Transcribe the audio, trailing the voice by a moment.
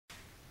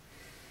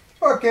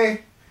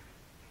okay.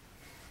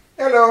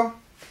 Hello,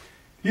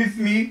 it's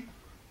me,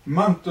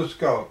 Monster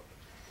Skull.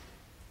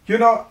 You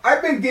know,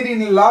 I've been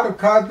getting a lot of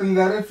cards and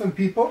letters from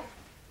people,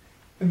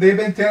 and they've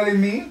been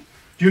telling me,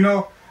 you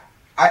know,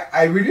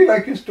 I really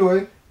like your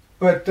story,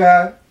 but,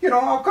 you know,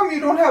 how come you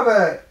don't have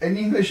an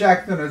English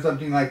accent or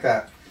something like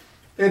that?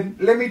 And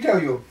let me tell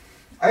you,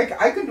 I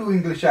can do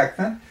English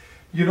accent.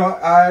 You know,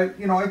 I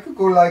could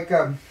go like,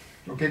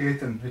 okay,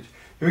 listen,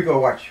 here we go,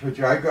 watch. I'm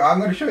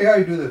going to show you how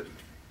you do this.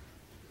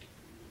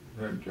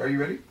 Are you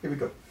ready? Here we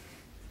go.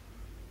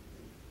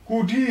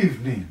 Good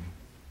evening.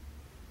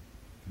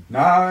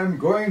 Now I'm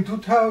going to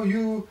tell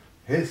you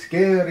a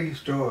scary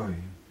story.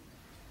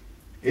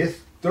 A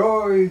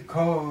story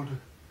called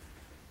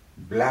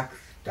Black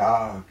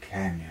Star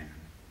Canyon.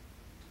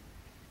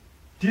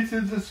 This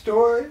is a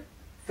story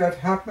that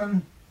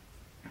happened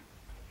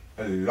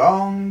a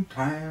long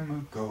time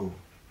ago.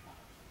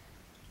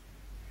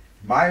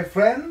 My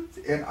friends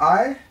and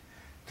I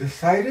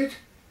decided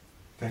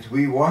that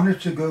we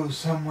wanted to go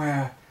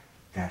somewhere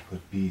that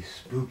would be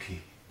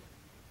spooky.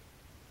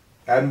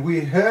 And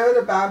we heard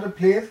about a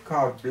place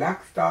called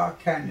Black Star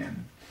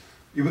Canyon.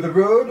 It was a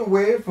road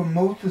away from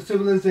most of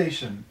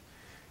civilization.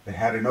 It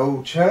had an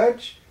old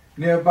church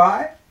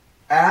nearby,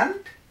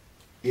 and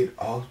it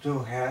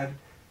also had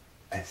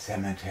a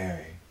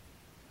cemetery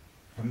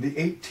from the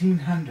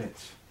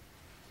 1800s.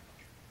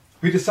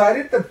 We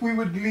decided that we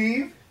would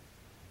leave,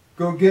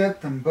 go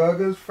get some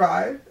burgers,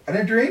 fries, and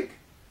a drink,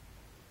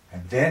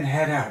 and then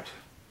head out.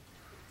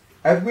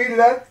 As we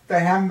left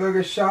the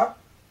hamburger shop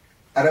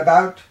at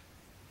about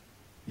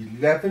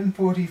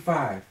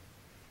 11:45,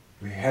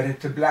 we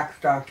headed to Black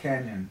Star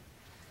Canyon.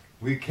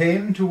 We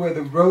came to where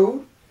the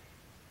road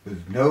was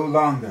no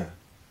longer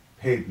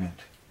pavement.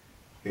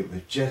 It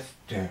was just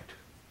dirt.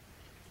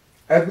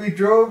 As we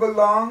drove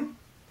along,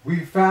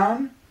 we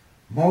found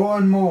more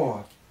and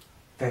more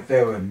that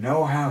there were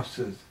no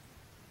houses.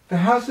 The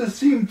houses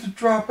seemed to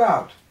drop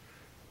out.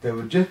 There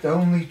were just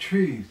only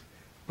trees,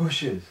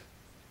 bushes,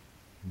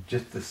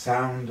 just the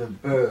sound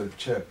of birds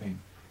chirping,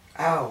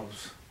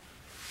 owls,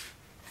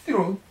 you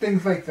know,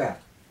 things like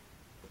that.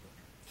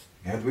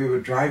 As we were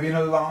driving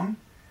along,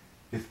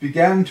 it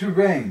began to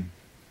rain.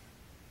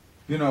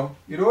 You know,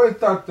 it always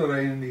starts to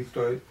rain in these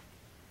stories.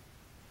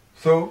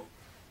 So,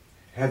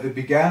 as it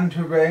began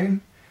to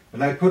rain,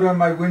 and I put on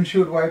my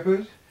windshield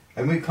wipers,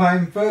 and we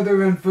climbed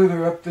further and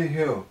further up the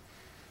hill,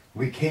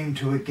 we came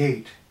to a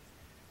gate.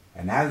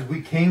 And as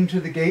we came to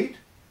the gate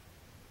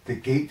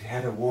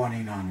had a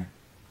warning on it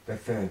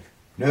that said,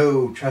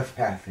 "No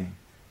trespassing.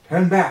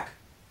 Turn back."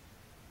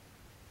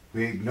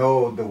 We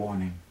ignored the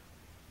warning,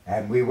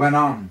 and we went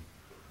on.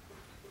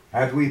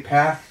 As we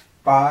passed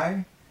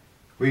by,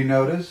 we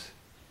noticed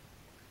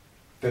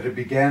that it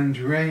began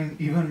to rain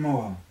even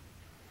more.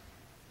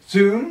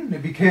 Soon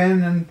it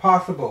became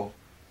impossible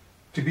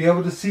to be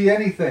able to see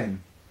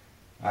anything.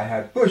 I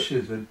had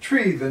bushes and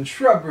trees and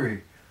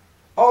shrubbery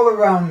all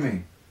around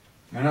me.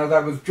 And as I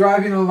was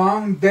driving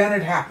along, then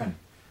it happened.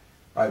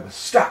 I was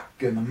stuck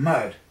in the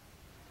mud.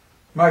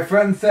 My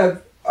friend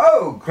said,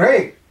 "Oh,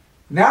 great,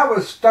 now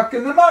we're stuck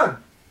in the mud."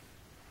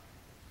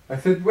 I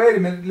said, "Wait a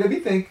minute, let me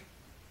think.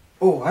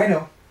 Oh, I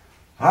know.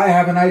 I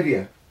have an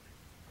idea.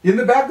 In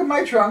the back of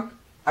my trunk,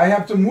 I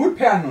have some wood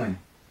paneling.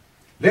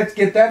 Let's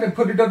get that and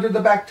put it under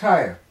the back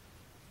tire."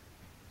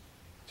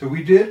 So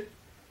we did.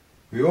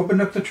 We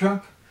opened up the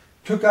trunk,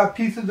 took out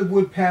pieces of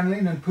wood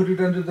paneling and put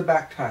it under the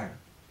back tire.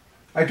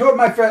 I told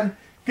my friend,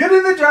 "Get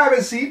in the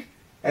driver's seat,"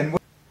 and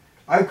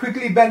I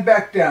quickly bent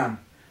back down.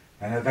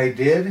 And as I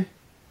did,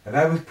 as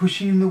I was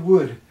pushing the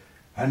wood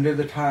under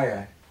the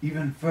tire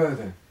even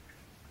further,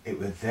 it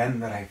was then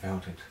that I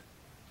felt it.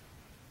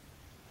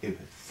 It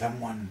was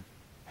someone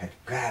had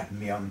grabbed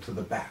me onto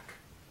the back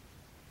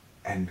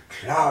and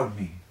clawed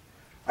me.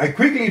 I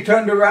quickly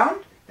turned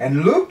around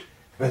and looked,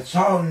 but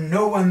saw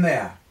no one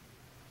there.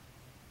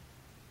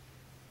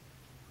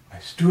 I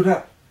stood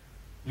up,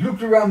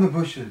 looked around the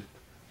bushes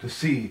to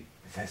see,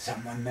 is there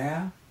someone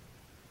there?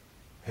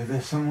 Is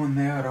there someone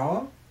there at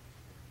all?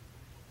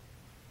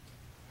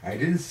 I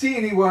didn't see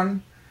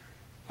anyone.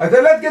 I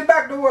said, "Let's get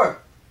back to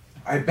work."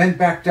 I bent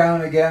back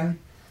down again,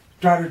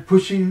 started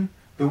pushing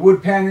the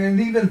wood paneling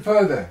even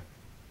further,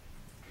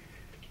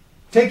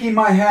 taking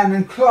my hand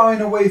and clawing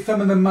away some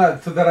of the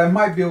mud so that I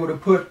might be able to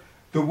put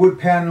the wood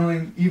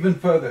paneling even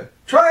further.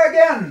 "Try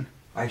again,"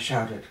 I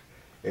shouted.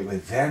 It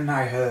was then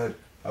I heard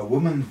a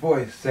woman's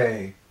voice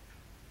say,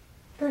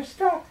 "They're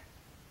stuck.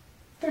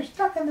 They're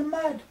stuck in the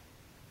mud.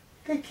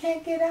 They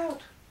can't get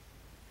out."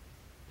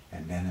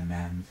 And then a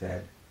man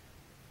said,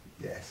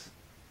 "Yes,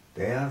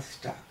 they are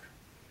stuck,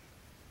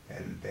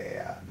 and they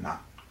are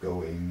not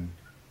going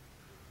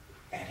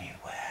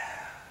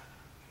anywhere."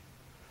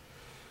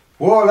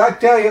 Well, I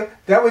tell you,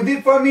 that was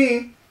it for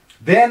me.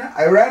 Then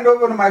I ran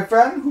over to my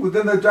friend who was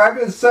in the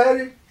driver's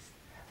side,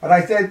 and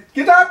I said,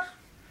 "Get out."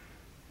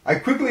 I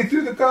quickly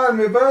threw the car in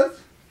reverse.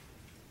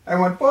 I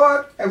went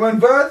forward, I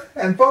went reverse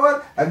and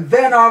forward, and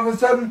then all of a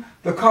sudden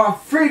the car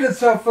freed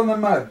itself from the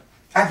mud.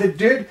 As it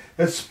did,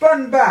 it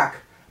spun back.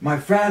 My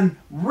friend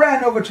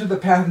ran over to the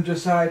passenger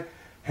side,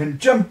 and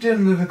jumped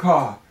into the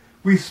car.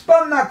 We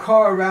spun that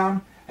car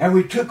around and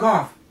we took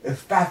off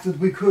as fast as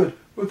we could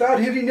without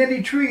hitting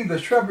any trees or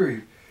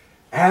shrubbery.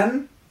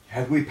 And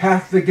as we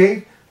passed the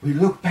gate, we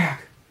looked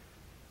back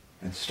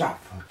and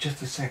stopped for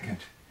just a second.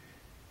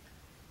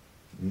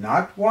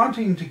 Not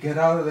wanting to get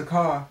out of the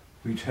car,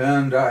 we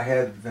turned our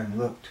heads and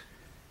looked.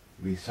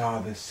 We saw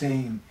the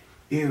same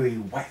eerie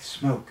white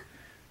smoke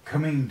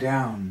coming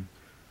down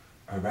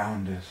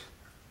around us.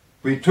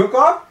 We took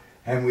off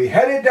and we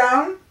headed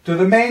down to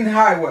the main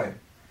highway,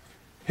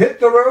 hit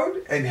the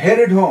road and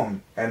headed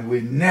home, and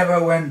we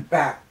never went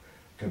back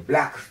to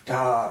Black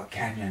Star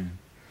Canyon.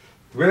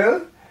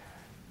 Well,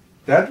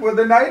 that was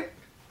the night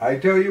I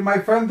tell you my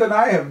friends and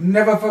I have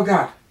never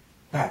forgot.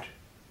 But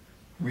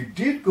we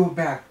did go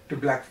back to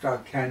Black Star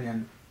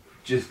Canyon,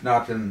 just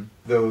not in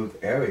those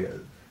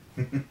areas.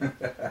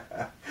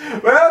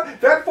 Well,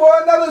 that's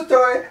for another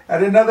story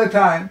at another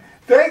time.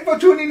 Thanks for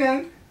tuning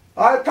in.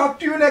 I'll talk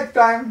to you next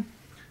time.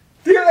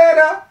 See you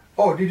later.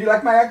 Oh, did you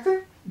like my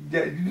accent?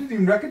 Yeah, you didn't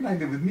even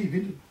recognize it was me,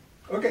 did you?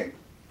 Okay.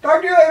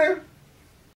 Talk to you later.